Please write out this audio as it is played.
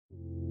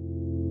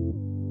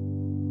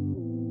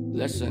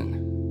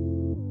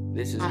Listen,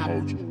 this is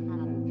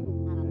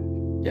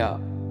yeah.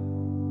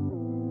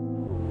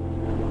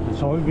 And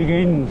so it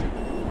begins.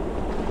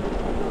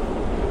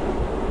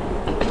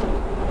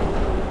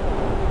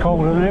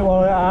 Colder than it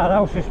was at our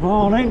house this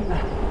morning.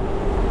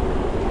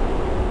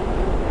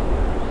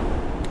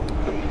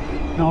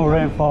 No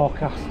rain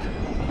forecast.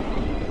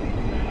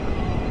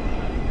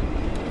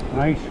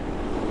 Right,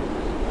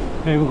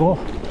 here we go.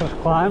 Just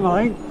climb,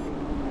 I think.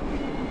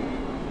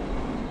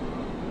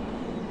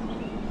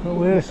 But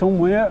we're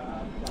somewhere.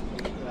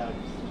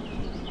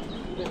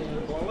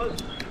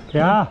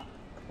 Yeah.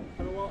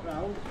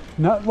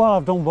 No, well,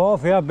 I've done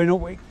both. Yeah, I've been up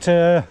with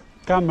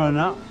camera and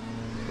that.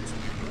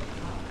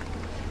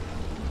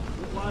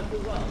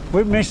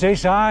 With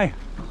Mrs. aye.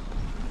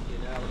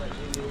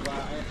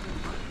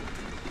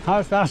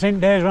 That's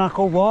in days when I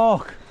could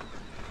walk.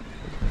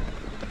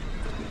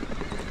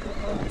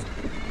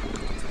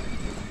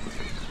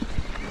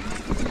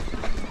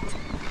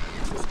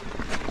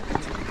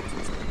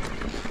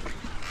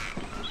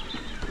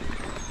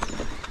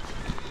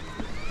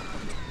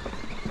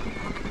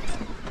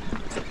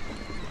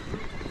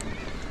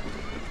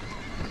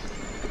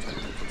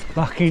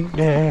 Back in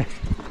there.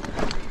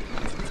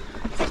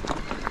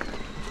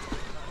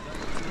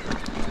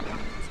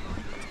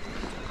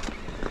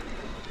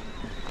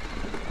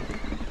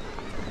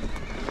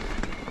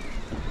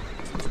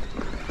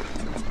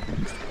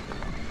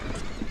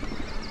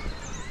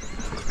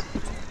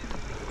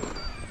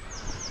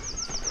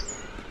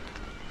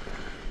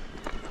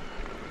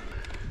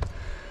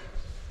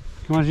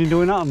 Imagine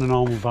doing that on the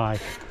normal bike.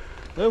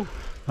 Who?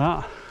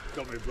 That.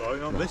 Got me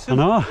blowing on this. I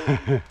know.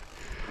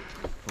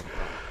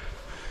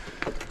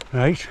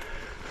 Right,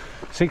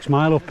 6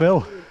 mile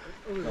uphill.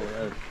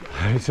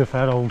 It's a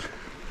fair old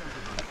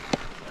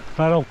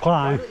climb.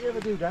 Why don't you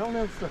ever do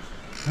downhill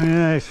stuff?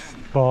 Yeah, it's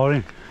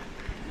boring.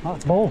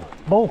 That's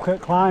bulk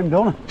at climb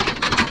done.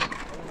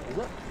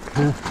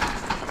 Yeah.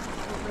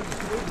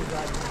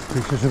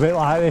 It's just a bit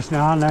like this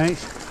now and then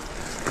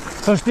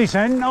it's just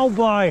descent, old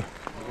boy.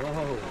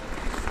 Whoa.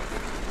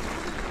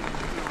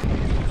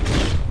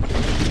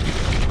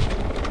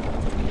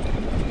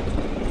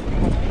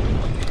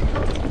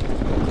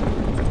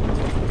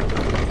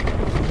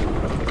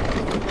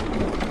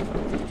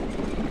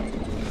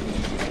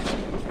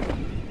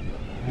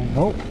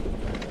 Oh,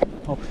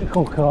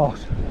 obstacle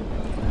course.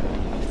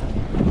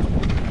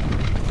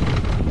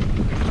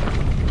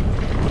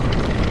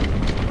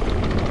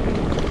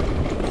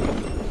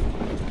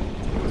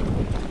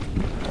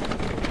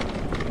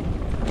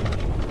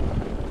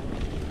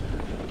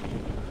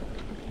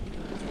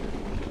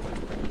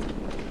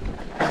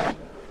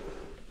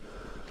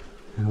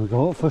 There we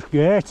go, first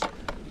gate.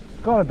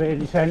 Got to be a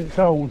descent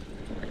zone.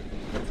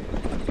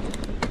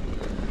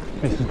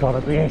 This has got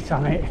to be it,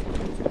 hasn't it?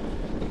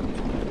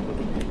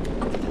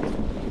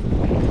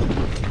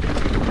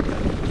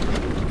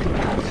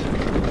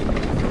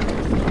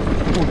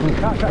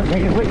 That's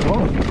big as which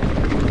one?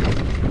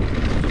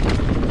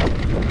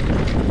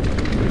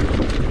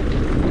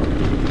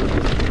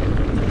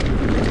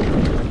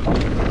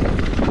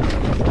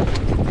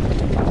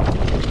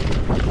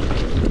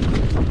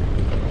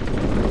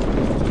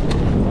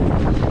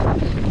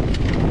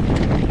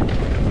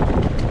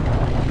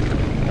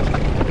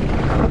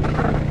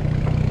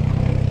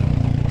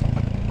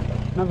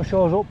 Never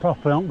shows up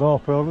properly on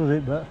GoPro, does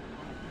it? But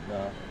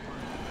no.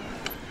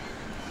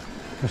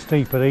 The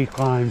steeper these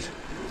climbs.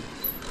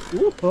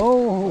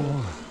 Oh!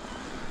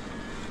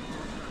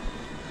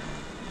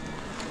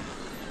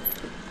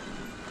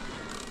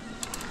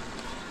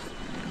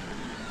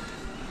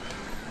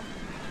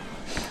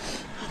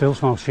 Still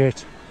smells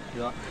shit.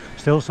 Yeah.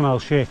 Still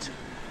smells shit.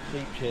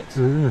 Cheap shit.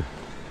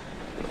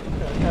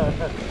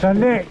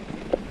 Sandy,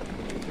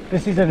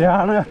 this is a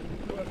downer.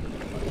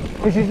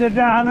 This is a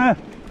downer.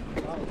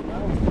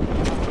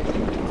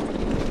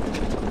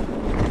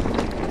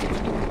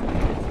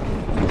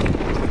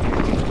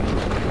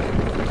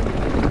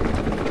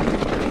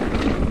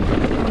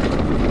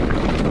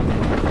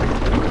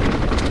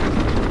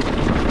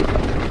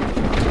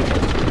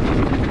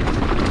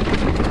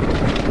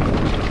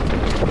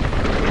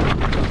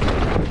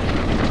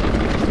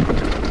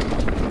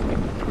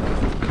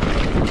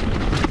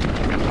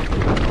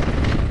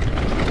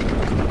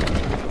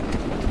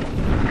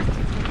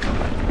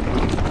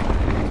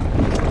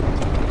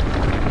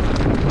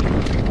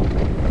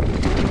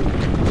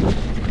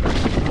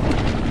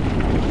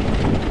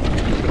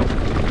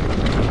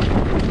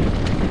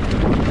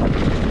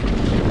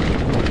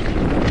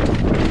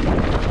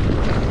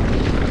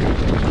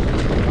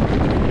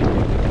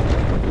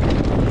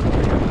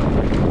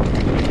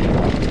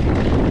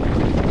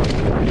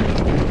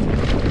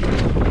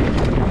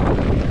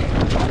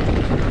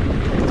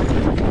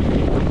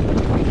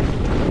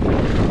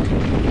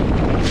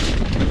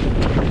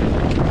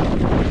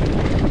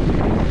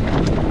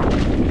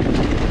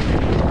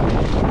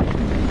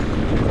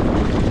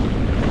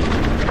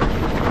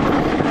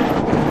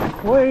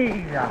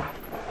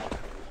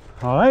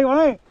 Alright,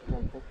 alright.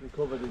 I'm fucking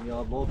covered in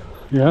your mud.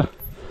 Yeah.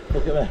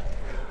 Look at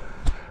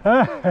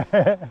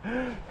that.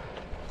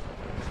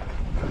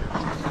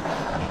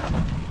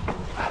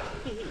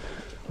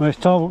 Well, it's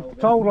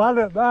told lad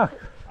at back.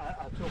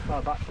 I'm too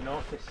far back to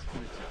notice.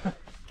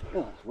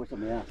 Oh, what's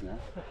on my ass now?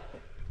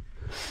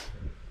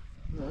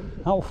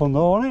 That was fun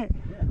though, wasn't it?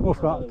 Yeah. What's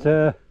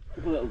that?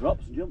 Couple little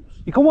drops and jumps.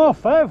 You come off,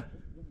 Fev?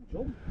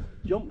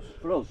 Jumps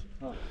for us.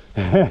 Oh.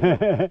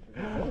 I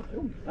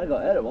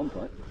got air at one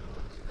point.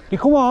 You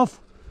come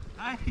off?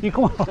 Aye. You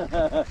come off?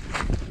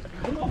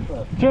 Come on,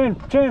 bro. Chain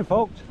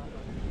fucked.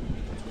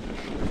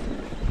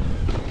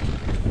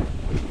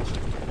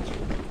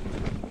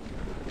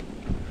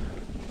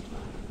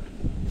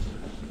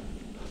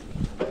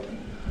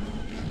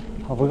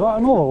 Have we got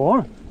another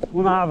one?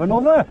 We might have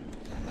another.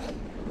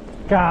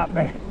 Can't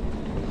be.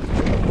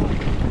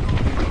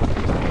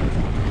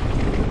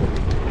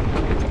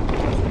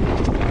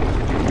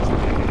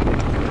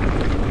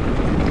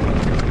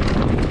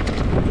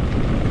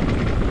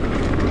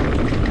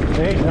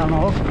 These on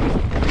us.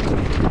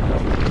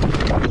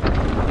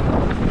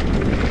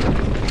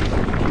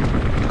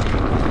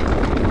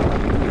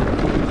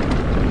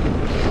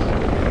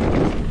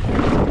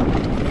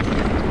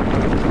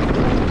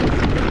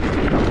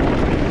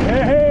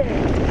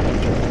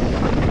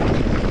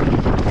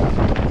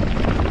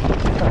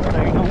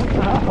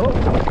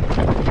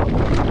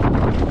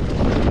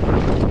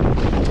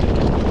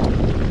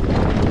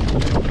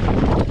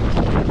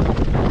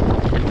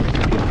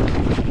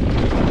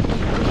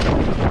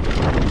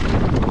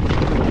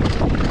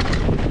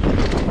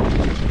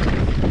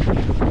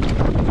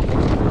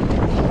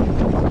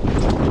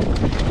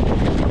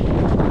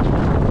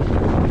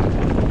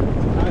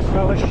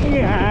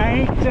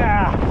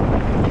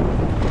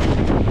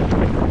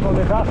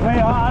 That's me,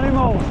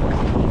 animals.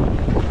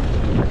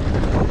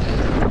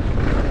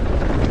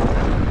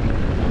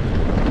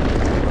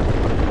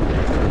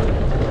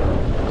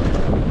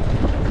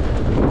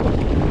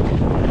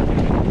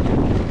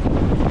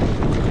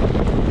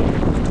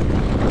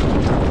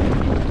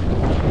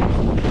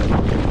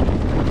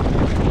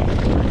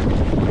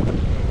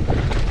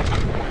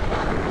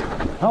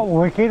 That was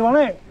wicked,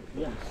 wasn't it?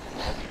 Yeah.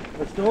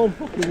 The storm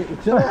fucking hit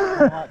the top.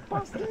 I'm like,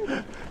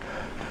 bastard.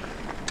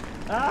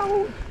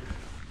 Ow!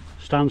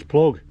 Stands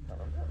plug.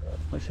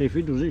 Let's see if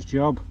it does its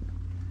job.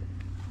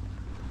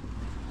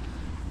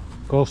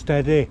 Go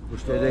steady. We're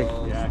steady.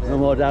 Oh, yeah. No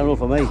more downhill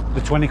for me.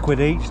 The 20 quid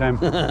each then.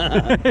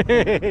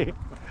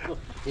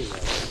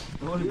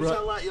 You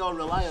sound like you're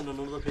relying on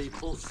other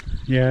people's.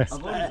 Yeah.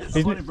 I've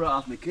only brought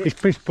half my kit. It's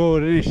piss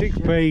poor, isn't it?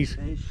 6p's.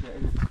 It is shit,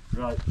 isn't it?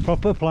 Right.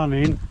 Proper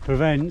planning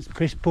prevents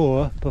piss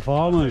poor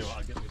performers.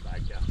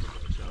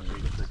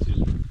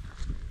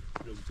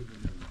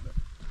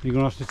 You're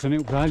going to have to turn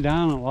it upside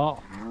down a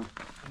lot.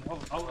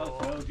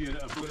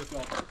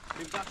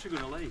 Battery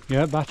gonna leak.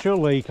 Yeah, battery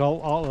will leak.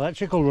 All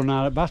electrical run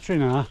out of battery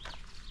now.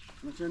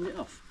 Can I turn it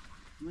off?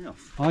 Am I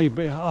off?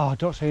 Oh,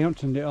 don't say you haven't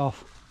turned it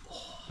off.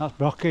 That's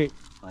Brocket.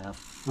 I have.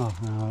 Oh,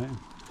 right.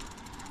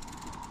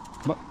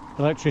 But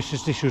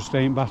electricity should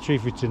stay in battery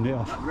if you turned it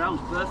off. That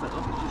round's perfect,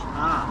 look, it's just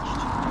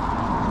arched.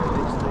 So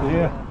it's the,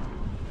 Yeah.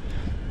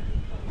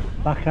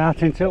 Back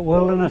out into the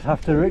wilderness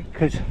after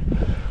Rick's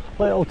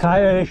little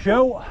tyre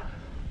issue.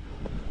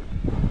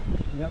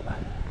 Yep.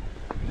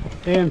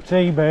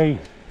 EMTB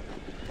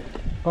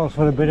goes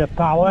for a bit of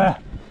power.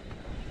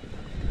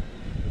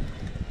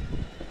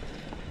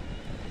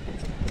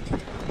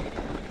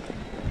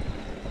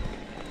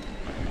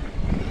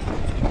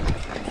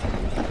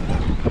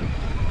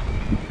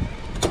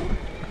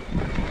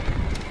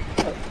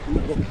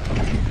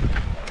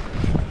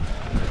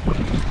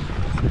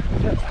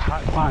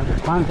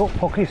 Fine up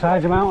pucky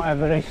sides of Mount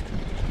Everest.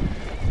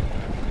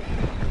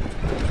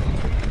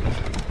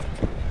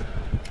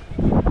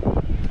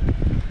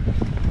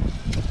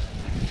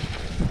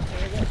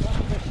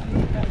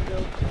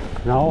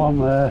 No, I'm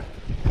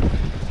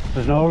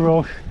there's no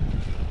rush.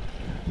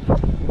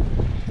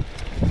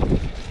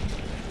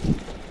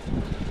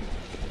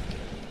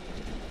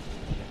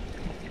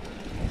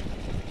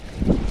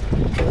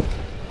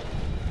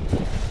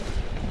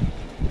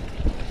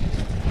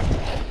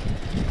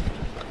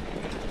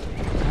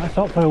 That's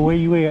up for a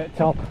wee at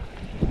top.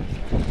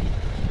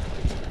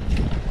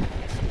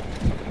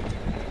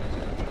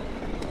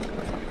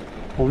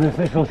 Wonder if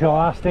this will show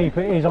how steep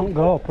it is on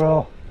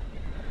GoPro.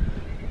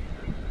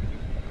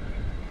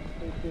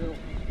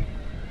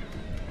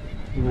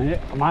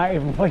 I might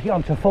even flick it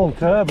onto full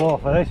turbo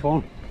for this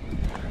one.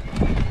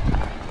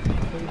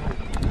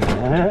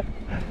 Yeah.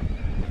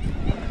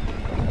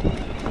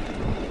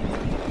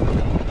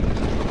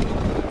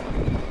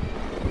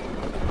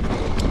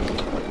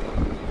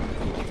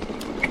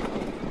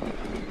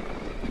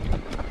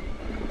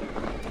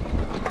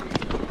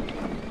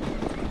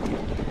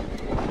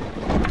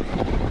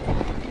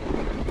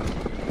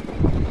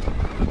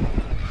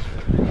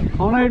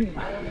 On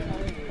in.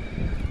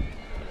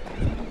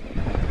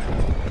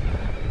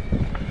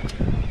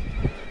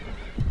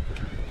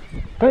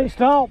 Pit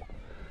stop.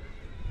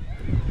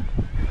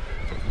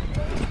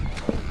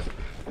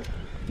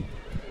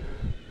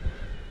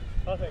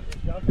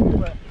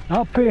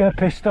 Up here,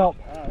 pit stop.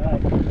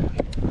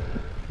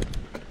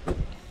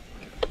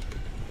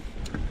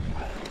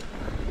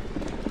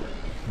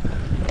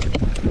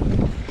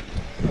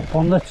 up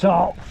on the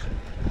tops.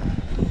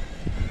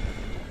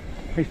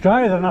 It's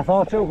drier than I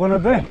thought it was going to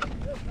be.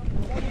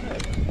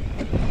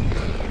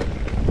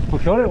 I'm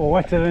sure it was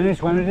wetter than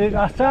this when I did it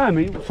last time.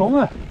 It was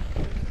summer.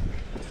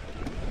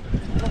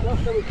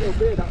 Last time we killed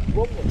beer, that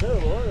swamp was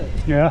terrible, wasn't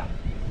it? Yeah.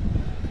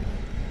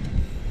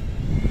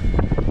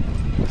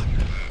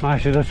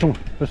 Actually, there's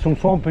some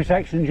swampy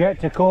sections yet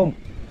to come.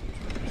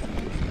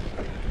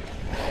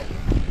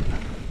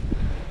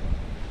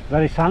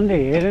 Very sandy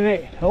here, isn't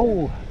it?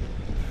 Oh.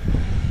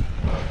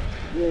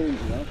 Yeah, you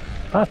know.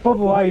 That's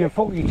probably why you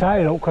fuck your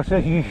tyre up, because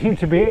you seem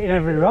to be hitting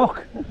every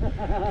rock.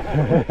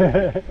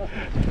 I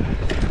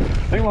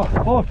think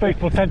most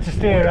people tend to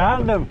stay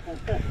around them. Well,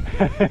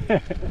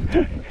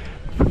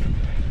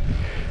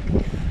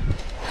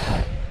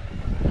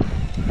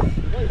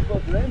 it's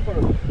supposed to rain for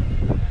us.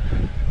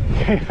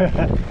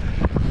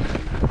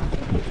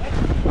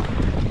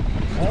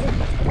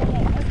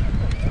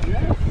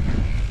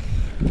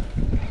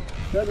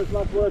 That was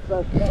last word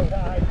first.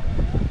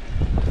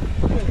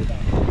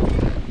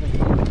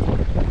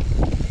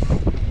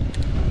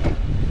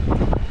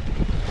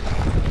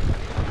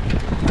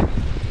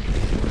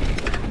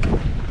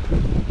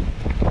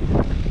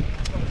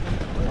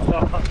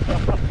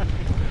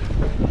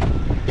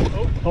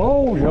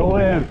 Oh,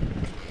 Julian.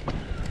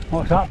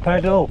 What's that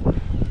pedal?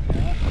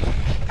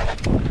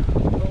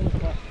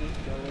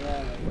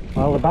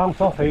 Well, they bounce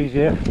off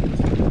easier.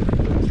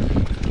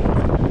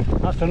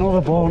 That's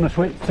another bonus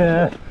with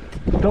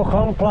duck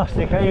on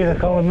plastic, they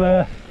call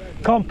them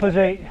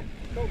composite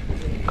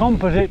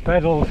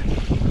pedals,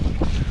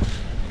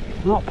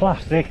 not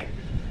plastic.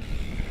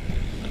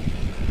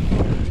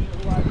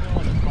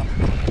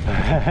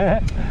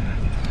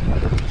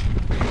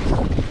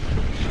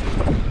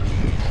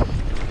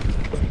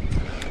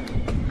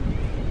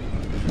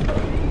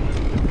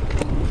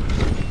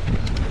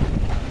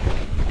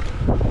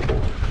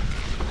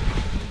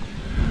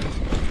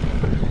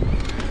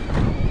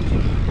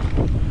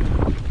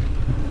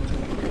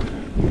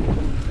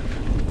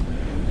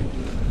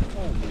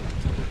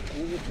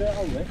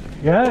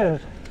 Yeah,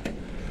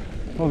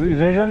 I don't think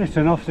there's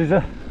anything else, is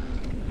there?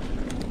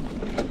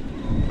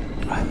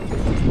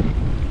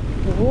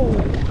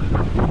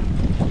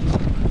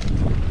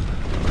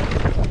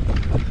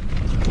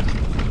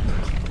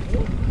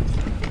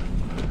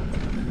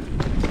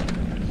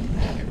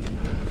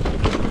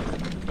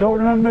 Don't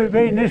remember it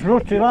being this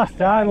rutty last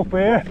time up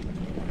here.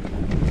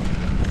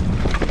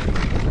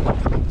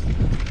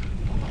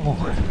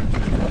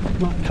 Oh,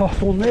 might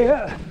toss one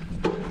there.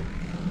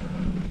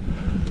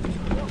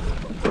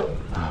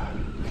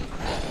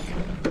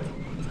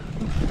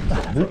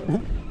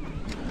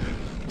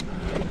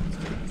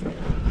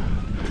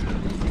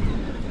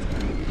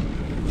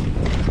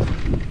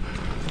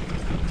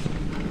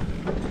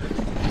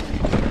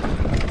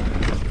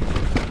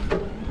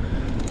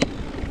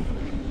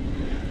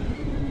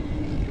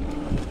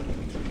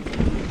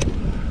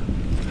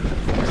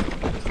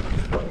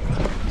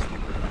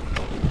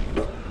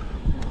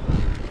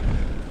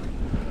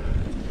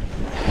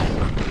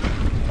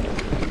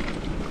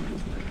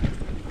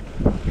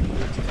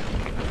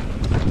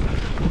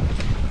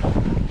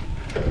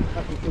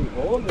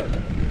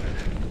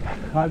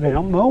 Might be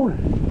on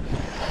moon.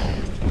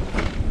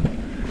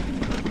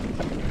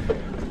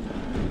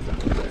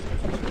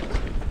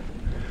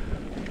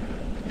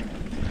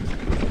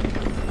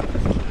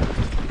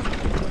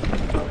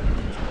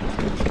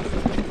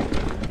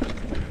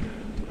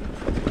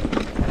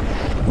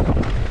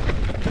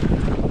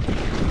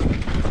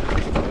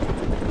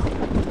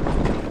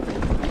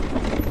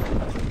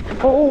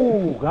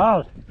 Oh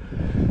God,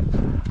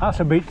 that's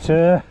a bit,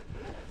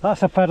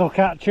 that's a pedal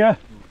catcher.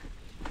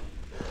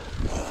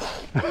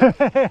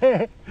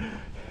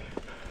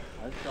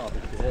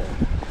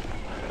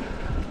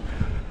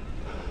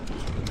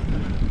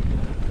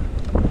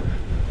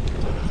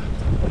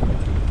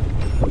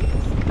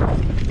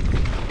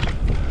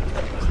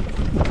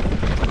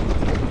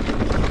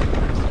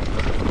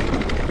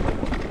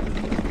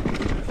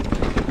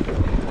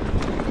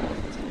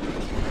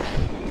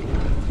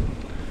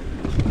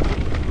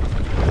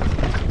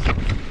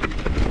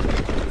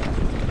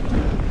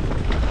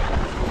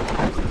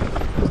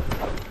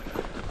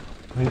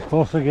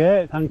 Close the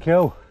gate, thank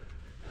you.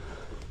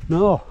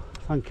 No,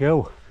 thank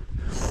you.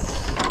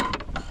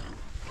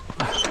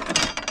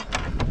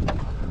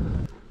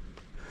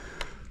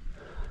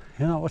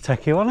 You know what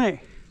techie, wasn't it?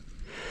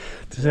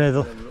 To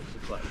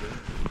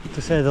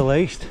say the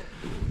least.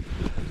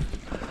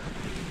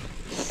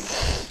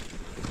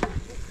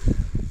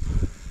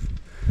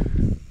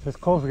 It says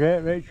close the gate,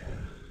 Rich. You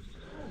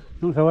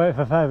don't have to wait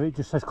for 5, it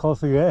just says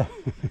close the gate.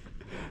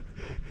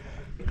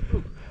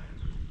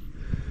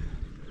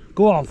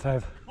 Go on,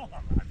 Fev.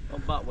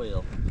 On back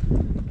wheel.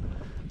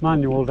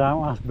 Manual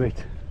down last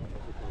bit.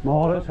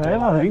 More at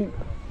sale, I think.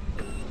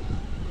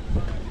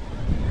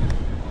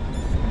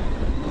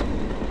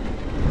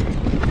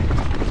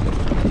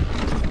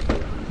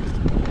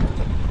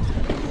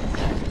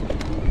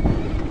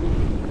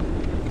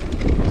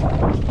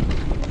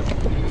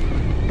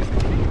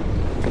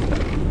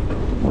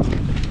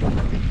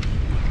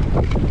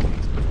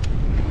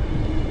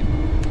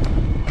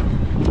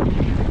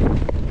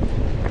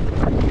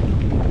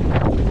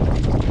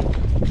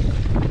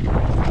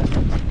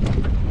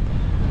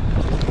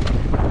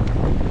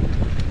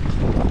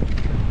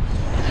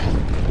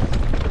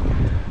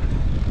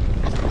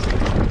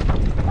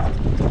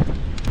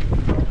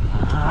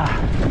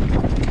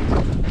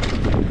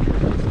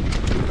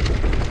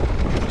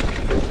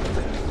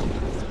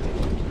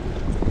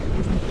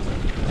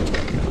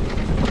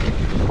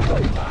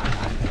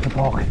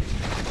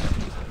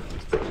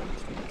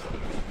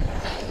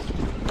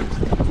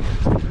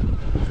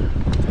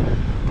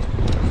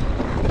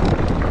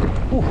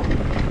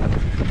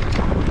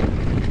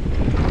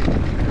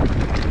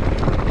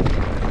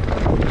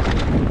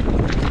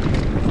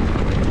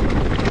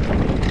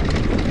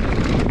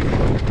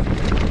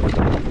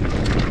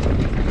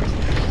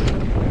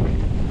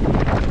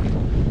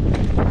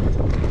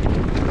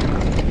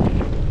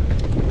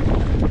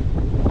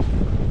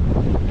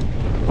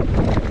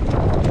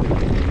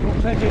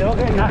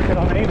 Don't get knackered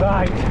on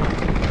e-bike.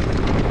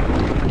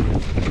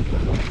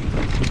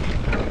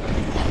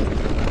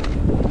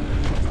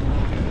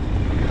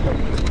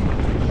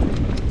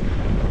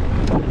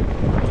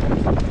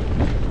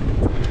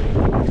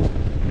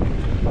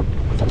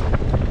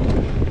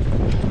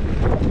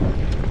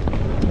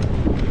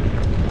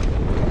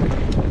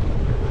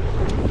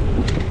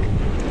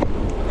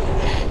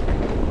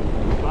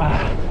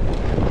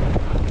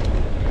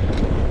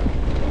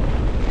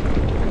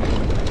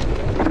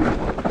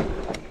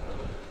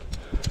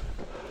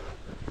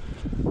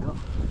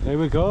 Here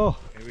we go.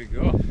 Here we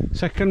go.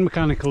 Second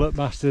mechanical at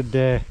bastard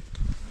day.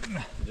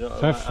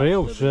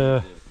 Everything's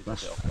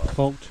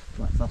fucked.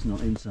 That's not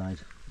inside.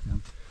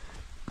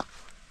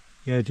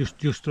 Yeah, just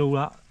through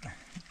that.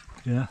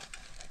 Yeah.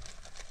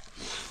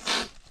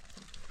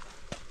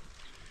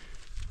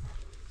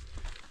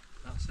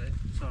 That's it.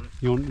 Sorry.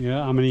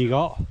 Yeah, how many you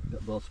got?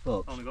 Got both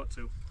spokes. Only got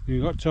 2.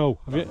 You got 2.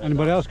 Have you,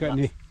 anybody else got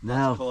any?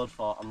 No. Code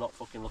for I'm not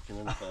fucking looking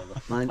any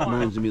further.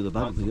 Mine's in the other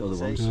bag, the other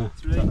ones. Yeah.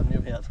 3. I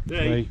knew he had.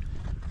 3.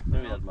 Knew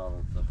he had more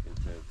than fucking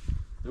 2.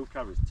 Who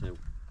carries 2?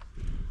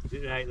 Is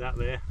it right that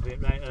there? Is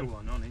it right there? 2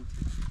 on, isn't it?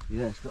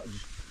 Yeah, it's got to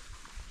just.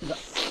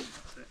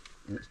 That's it.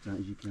 Yeah, as tight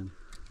as you can.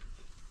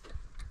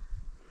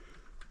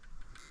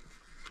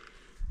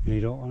 Yeah,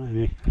 you don't want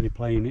any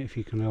play in it if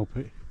you can help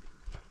it.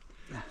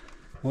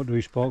 What do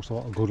his spokes a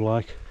lot of good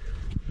like?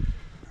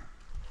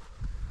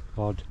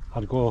 I'd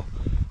go,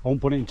 I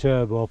won't put it in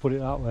turbo, put it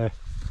that way.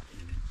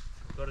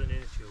 Got an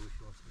inner tube if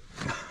you want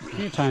to.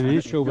 Keep tying an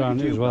inch tube around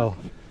it as well.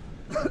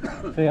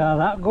 They are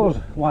that good.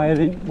 Why I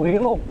didn't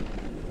wheel up?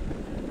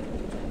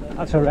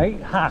 That's a right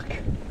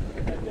hack.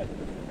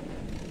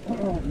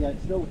 Yeah,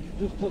 it's still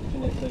just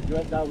touching it, so if you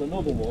went down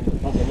another one,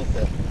 have a look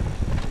at it.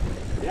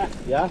 Yeah.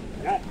 Yeah?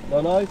 Yeah.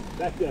 No?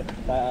 Better.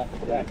 Yeah.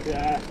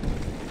 Yeah.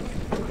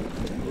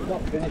 You've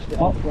not finished it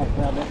off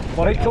properly, have you?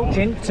 What it took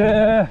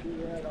into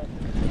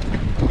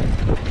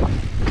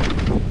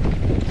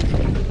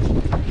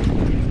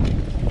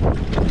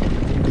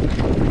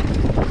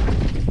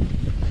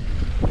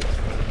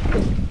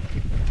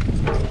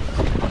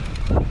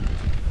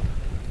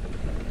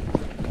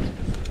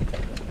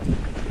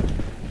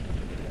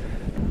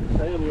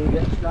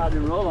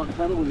starting roll on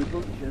panel with your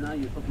function, now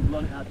you're fucking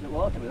blowing it out of the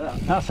water with that.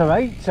 that's a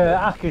right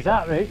hack, is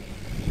that right?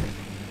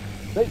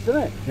 Big, isn't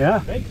it? Yeah.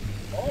 Big.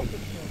 Awesome.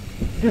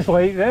 Just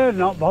leave it there,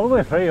 not bother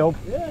with free up.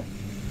 Yeah.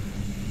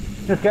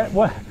 Just get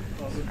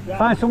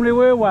find somebody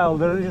with a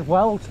welder and just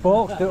weld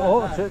spokes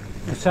to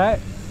set.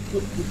 We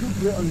could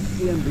put it on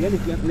CMB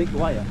if you have linked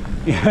wire.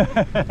 Yeah.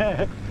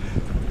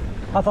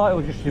 I thought it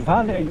was just you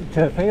found it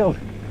into the field.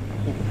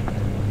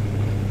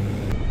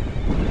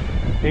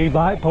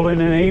 E-bike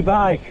pulling an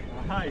e-bike.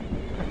 Hi.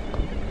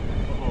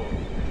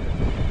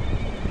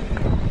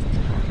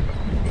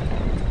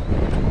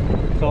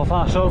 So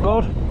far so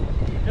good.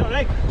 You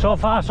alright? So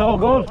far so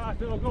good. I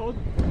feel good.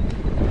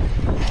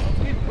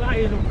 Keep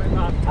flying up it,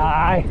 man.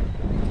 Aye.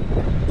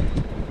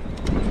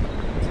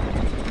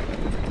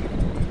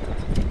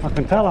 I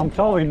can tell I'm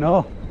towing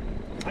though.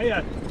 Are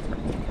you?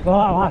 Well,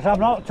 I'm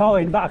not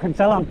towing, but I can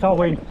tell I'm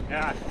towing.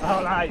 Yeah,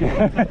 alright.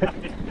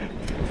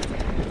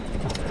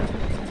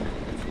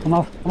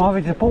 I'm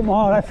having to put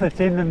more effort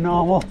in than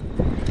normal.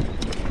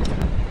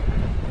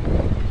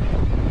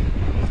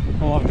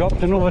 Oh, I've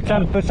dropped another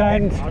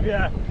 10%. Have you?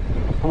 I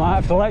might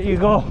have to let you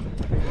go.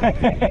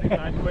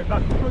 I'm going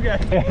back up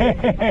again.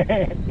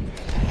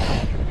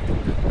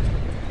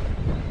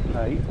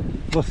 Right,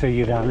 we'll see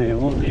you down here,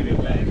 won't we? Leave it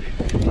wave.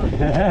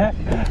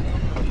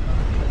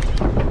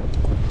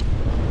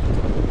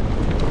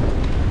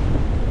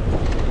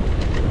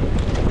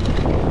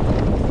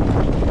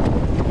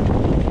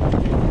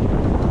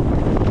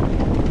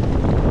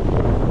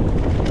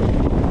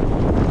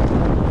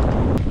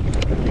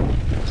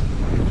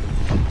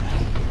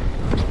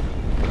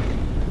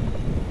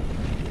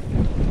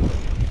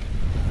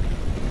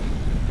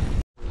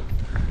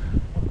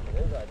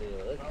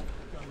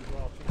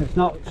 It's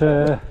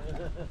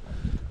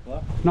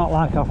not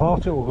like I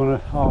thought it was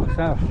gonna. Oh,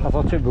 I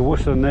thought it'd be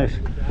worse than this.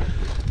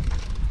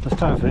 It's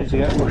time for it to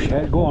get rushed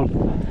yet. Go on.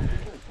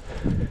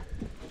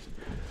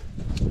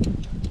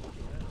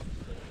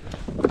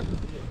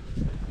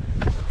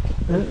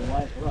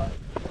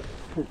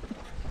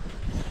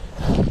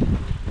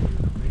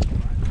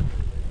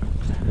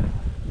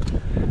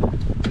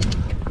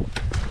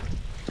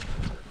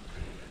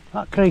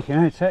 That creaking,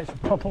 it takes a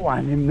proper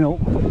winding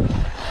milk.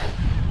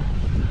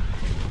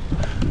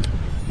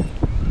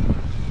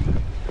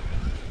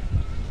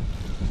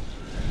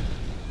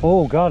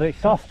 Oh God, it's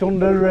soft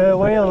under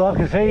wheel, I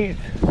can see it.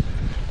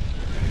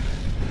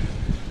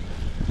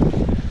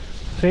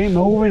 See it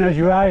moving as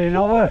you're riding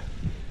over.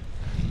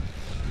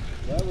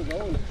 Where are we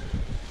going?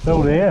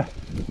 Through there,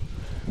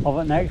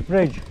 over at next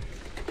bridge.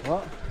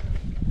 What?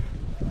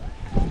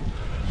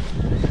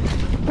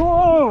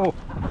 Whoa!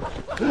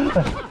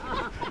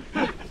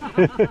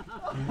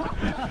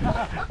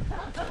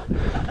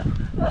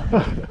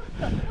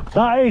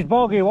 That is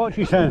boggy, what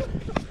she said.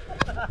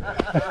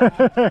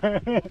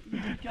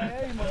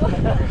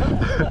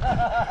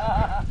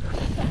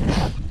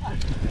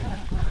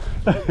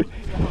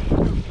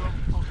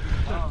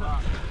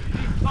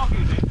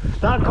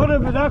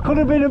 That could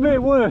have been a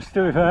bit worse,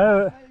 to be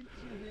fair.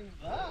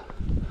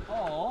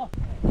 Oh.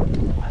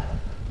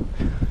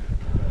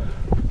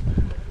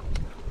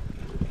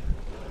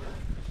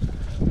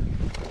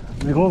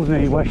 My gloves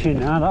need washing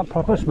now, that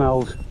proper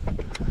smells.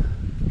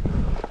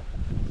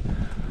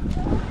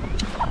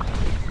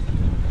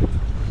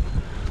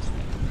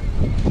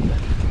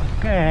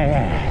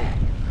 Okay.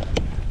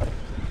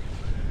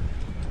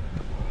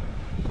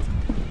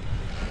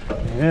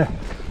 Yeah.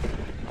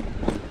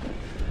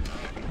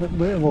 A little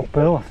bit of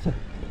uphill after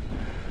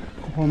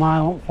a couple of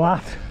miles up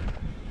flat.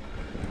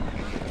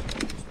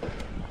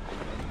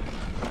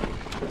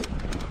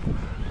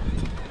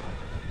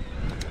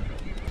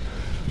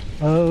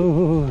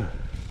 Oh,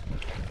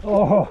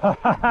 oh,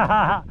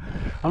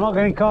 I'm not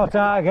getting caught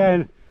out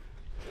again.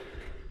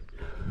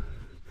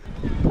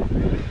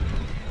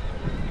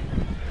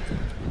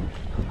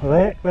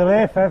 The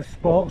AFF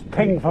spokes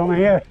ping from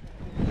here.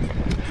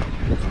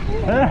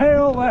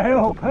 Help,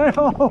 help,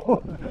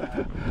 help!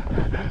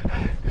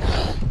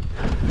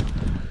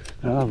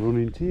 I've run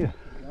into you.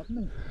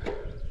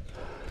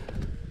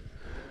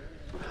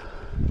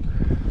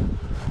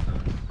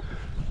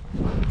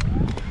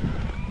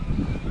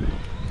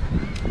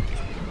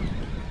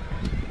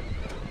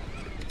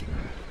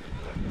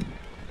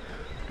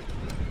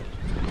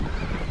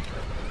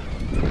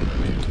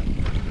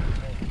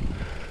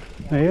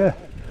 Here,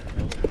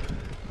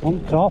 on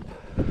top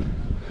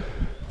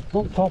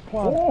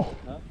lad. Oh.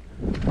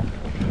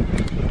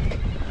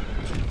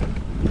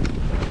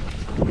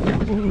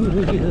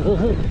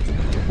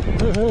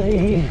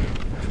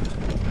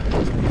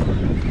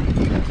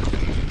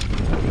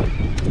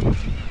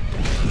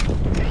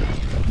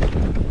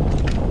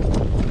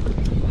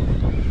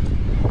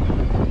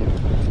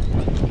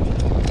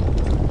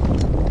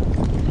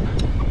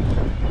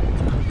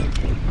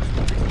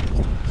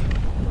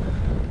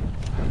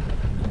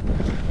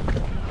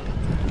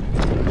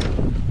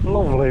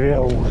 Lovely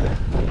view.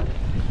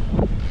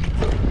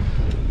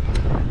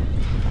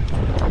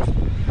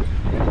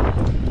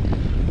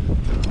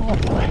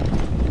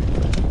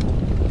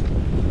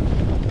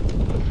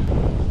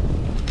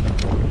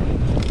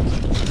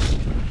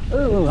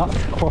 Oh,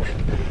 that's crushed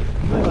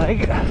my leg.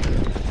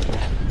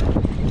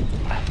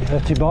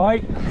 Dirty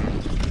boy.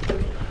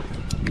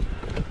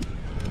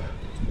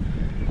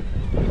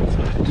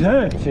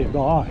 Dirty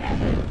boy.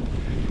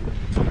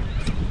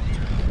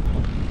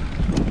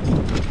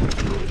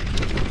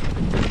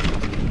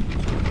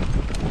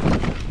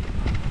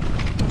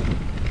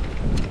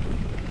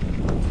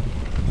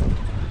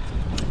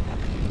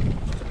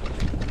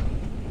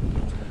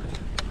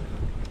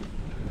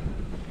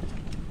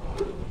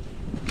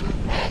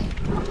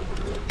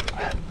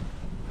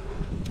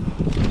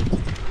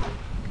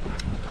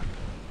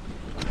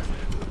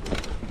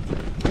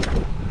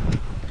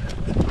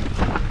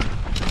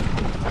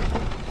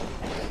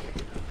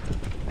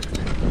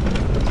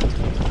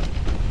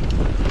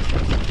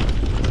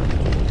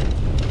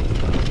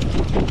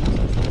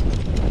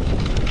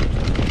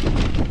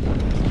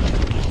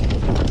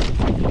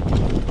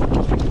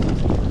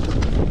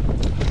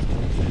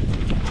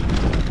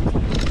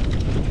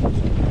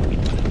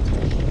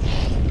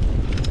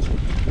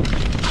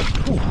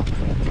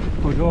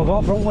 We've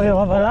got front wheel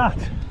over that.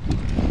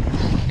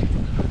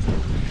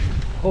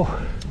 Oh.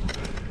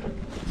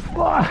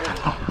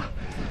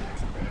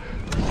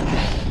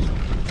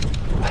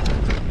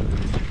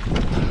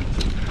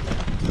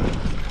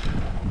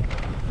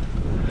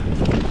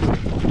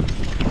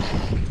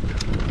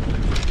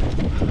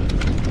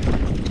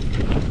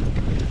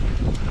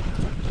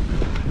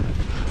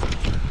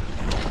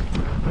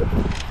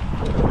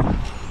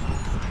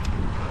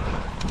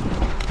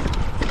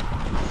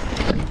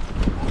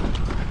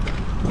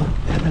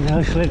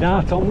 Nearly slid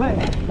out on me.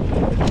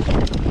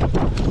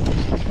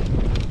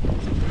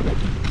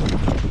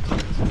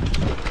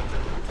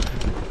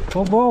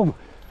 Boom, boom.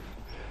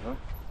 Huh?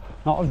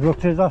 Not as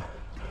rough as I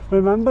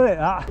remember it,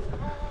 that.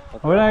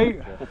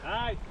 Alright.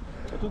 I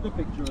took a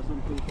picture of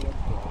some people.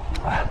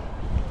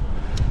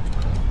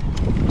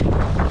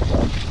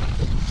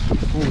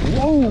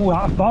 Whoa,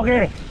 that's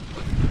boggy.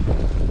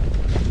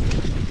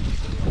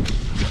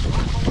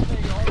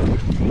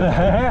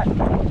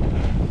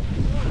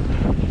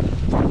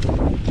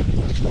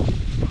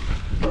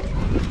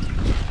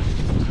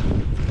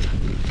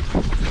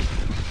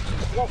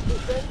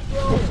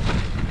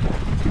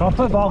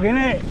 Proper bog,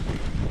 innit?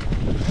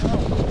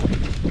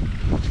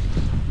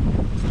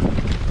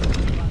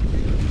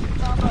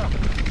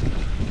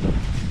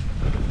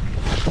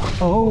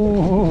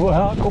 Oh,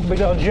 that could be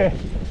dodgy.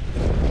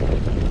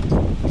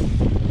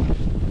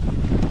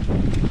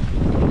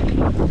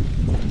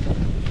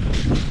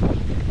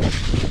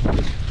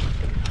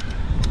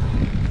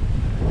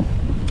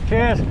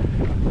 Cheers.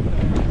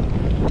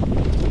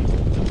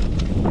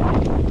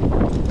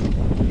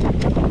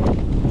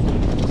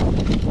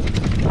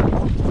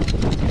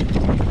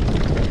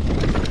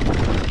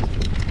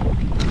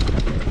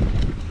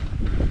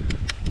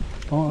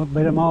 Oh, a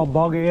bit more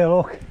boggy here,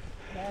 look.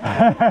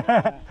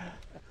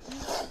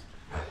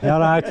 You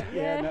alright?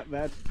 Yeah, not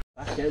bad.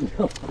 Back in.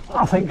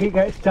 I think it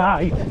gets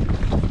tight.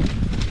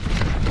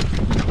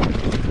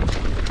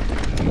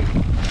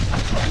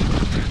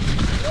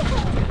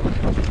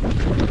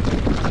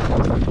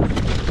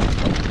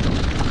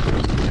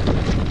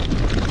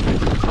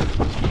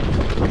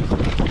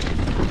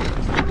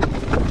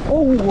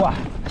 Oh!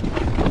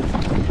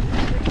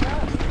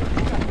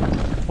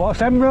 What's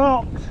them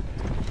rocks?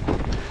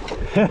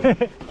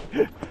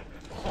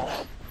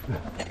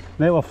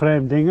 They were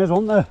frame dingers,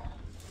 weren't they?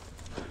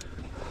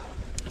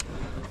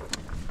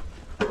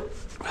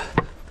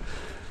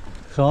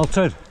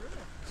 Sorted.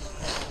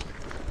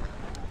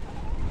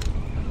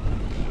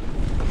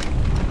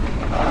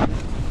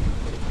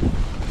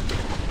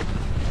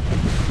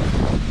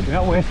 You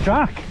got waste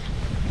track.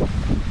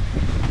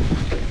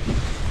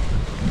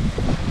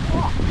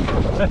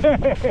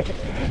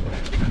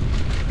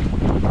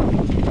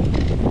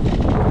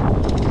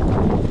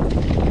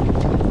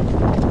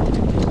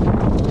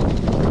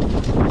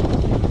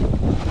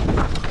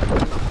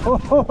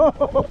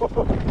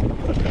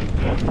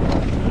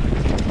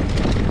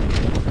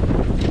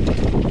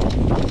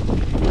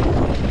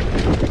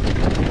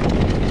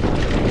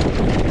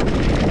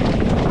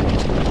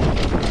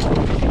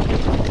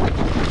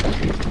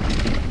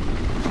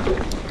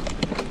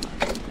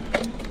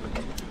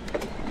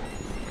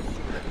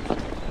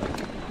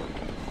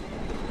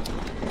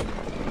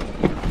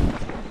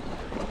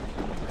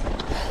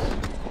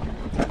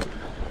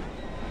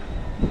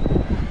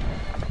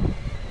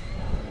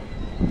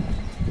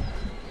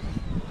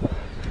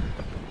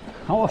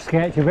 That was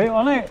sketchy bit,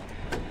 wasn't it?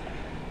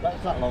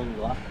 That's that long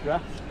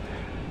grass.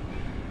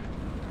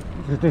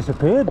 It just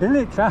disappeared, didn't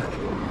it, track?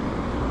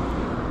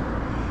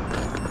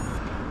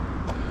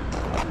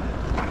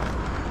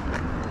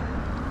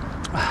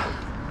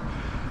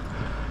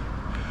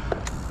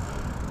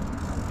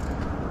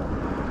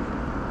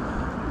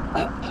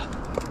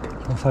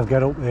 If I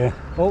get up there.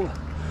 Oh!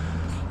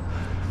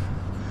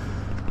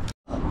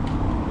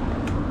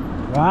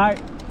 Right.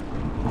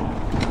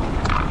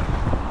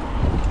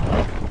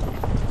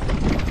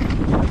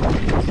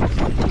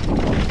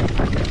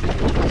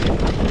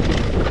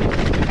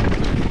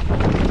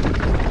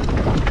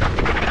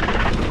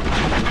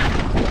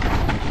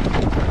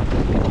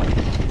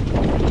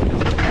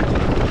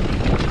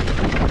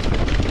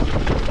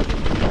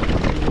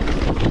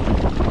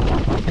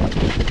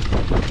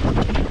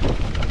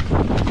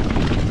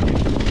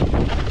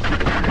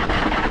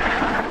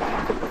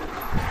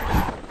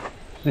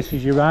 This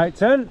is your right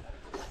turn.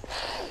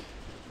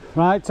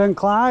 Right turn,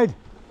 Clyde.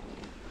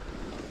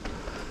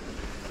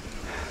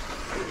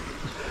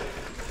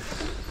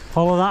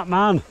 Follow that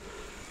man.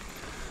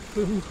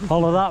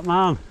 Follow that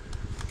man.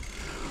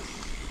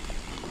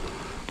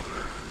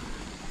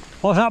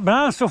 What's that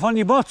brown stuff on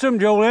your bottom,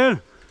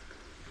 Julian?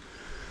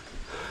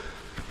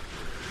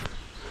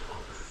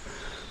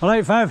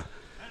 Alright, Fev.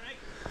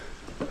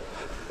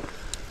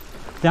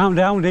 Down,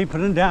 down, deeper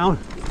and down.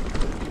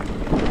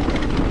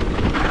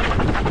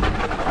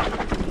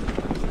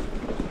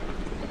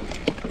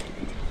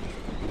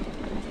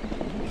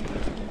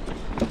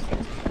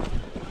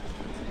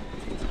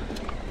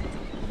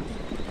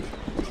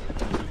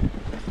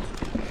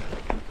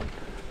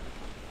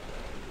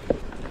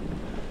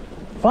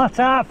 Flat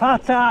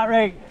out,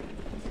 Rick.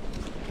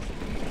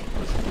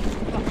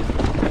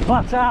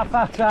 Flat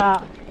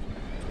out.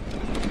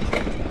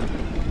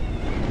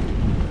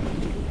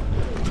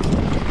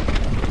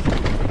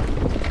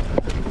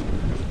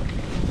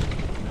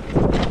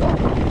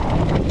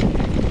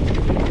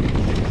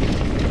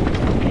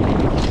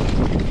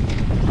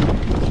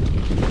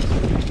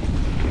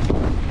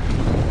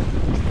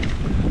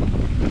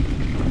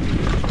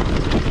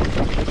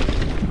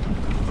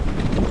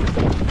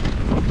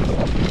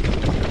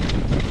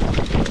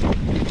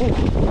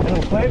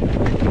 Little clip.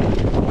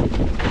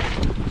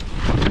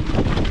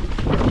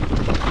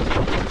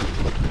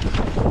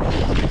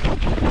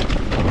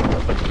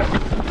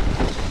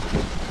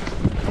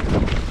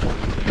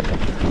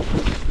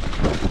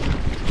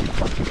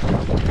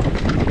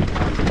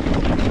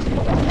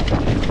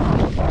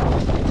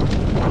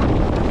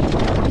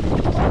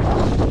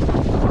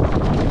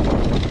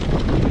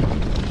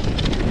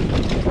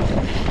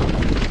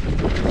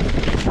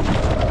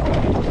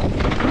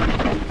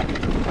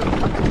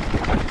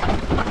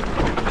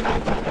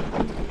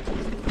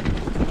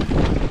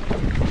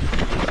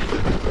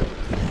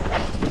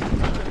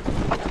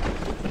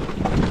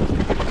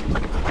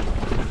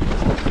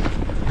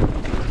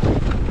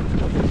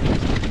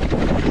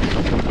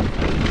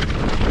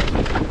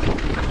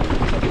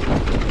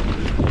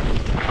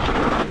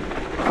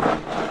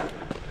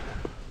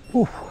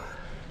 Oof.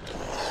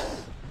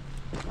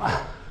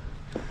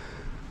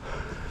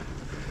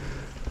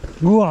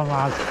 Go on,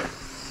 lad.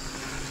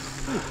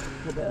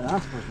 A bit of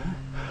aspers, huh?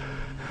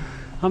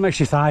 That makes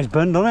your thighs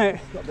burn, doesn't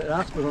it? Got a bit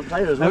of aspers on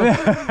tyre as well.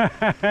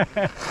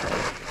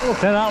 Oh,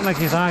 that'll make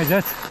your thighs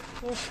hurt.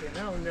 Okay,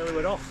 now I'm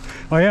nearly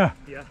off. Oh yeah?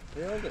 Yeah.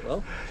 They held it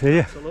well. Did you?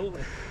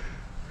 Absolutely.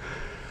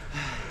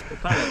 We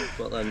panicked,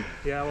 but then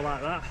Yeah, well,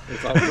 like that.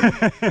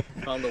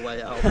 we found a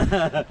way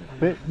out.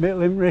 Bit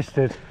limp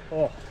wristed.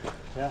 Oh.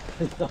 Yeah.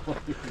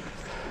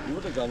 You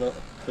would have gone up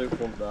through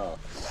front door.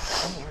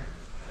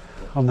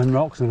 On them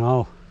rocks and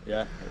all.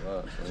 Yeah, it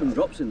was. Some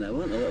drops in there,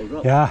 weren't there? Little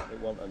drops. Yeah. It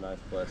wasn't a nice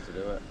place to do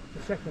it.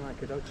 Checking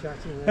like a dog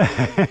chatting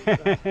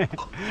there.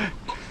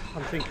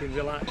 I'm thinking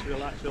relax,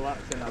 relax, relax,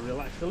 and I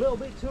relaxed a little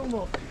bit too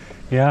much.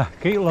 Yeah,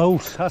 keep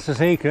loose, that's the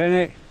secret, isn't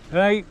it?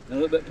 Right, A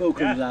little bit of poo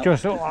comes out.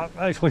 just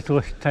it's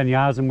literally 10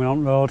 yards and we're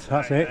on the road,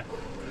 that's it.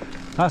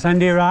 That's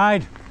end of your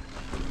ride.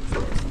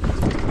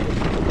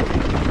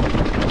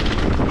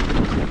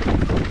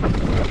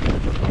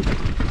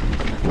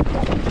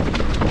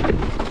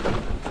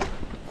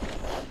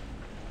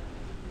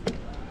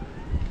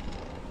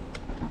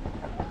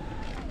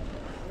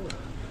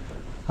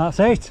 That's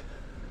it.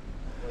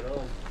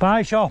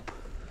 Bye shop.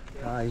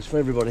 It's for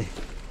everybody.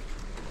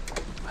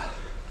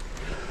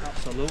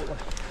 Absolutely.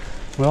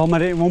 We all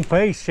made it in one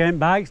piece, Shane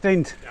Bikes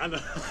didn't. I know.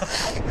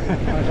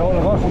 That's all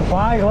I've got some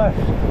pies left.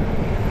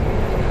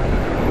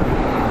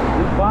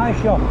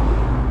 Pie shop.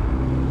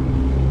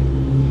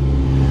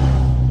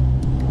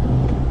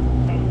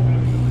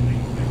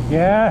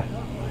 Yeah.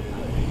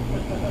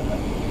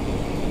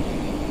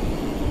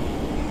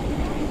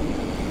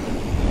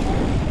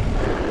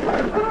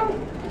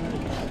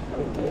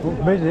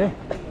 Looks busy.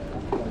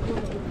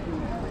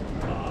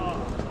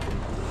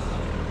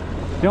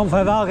 John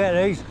Fev, I'll get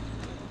these.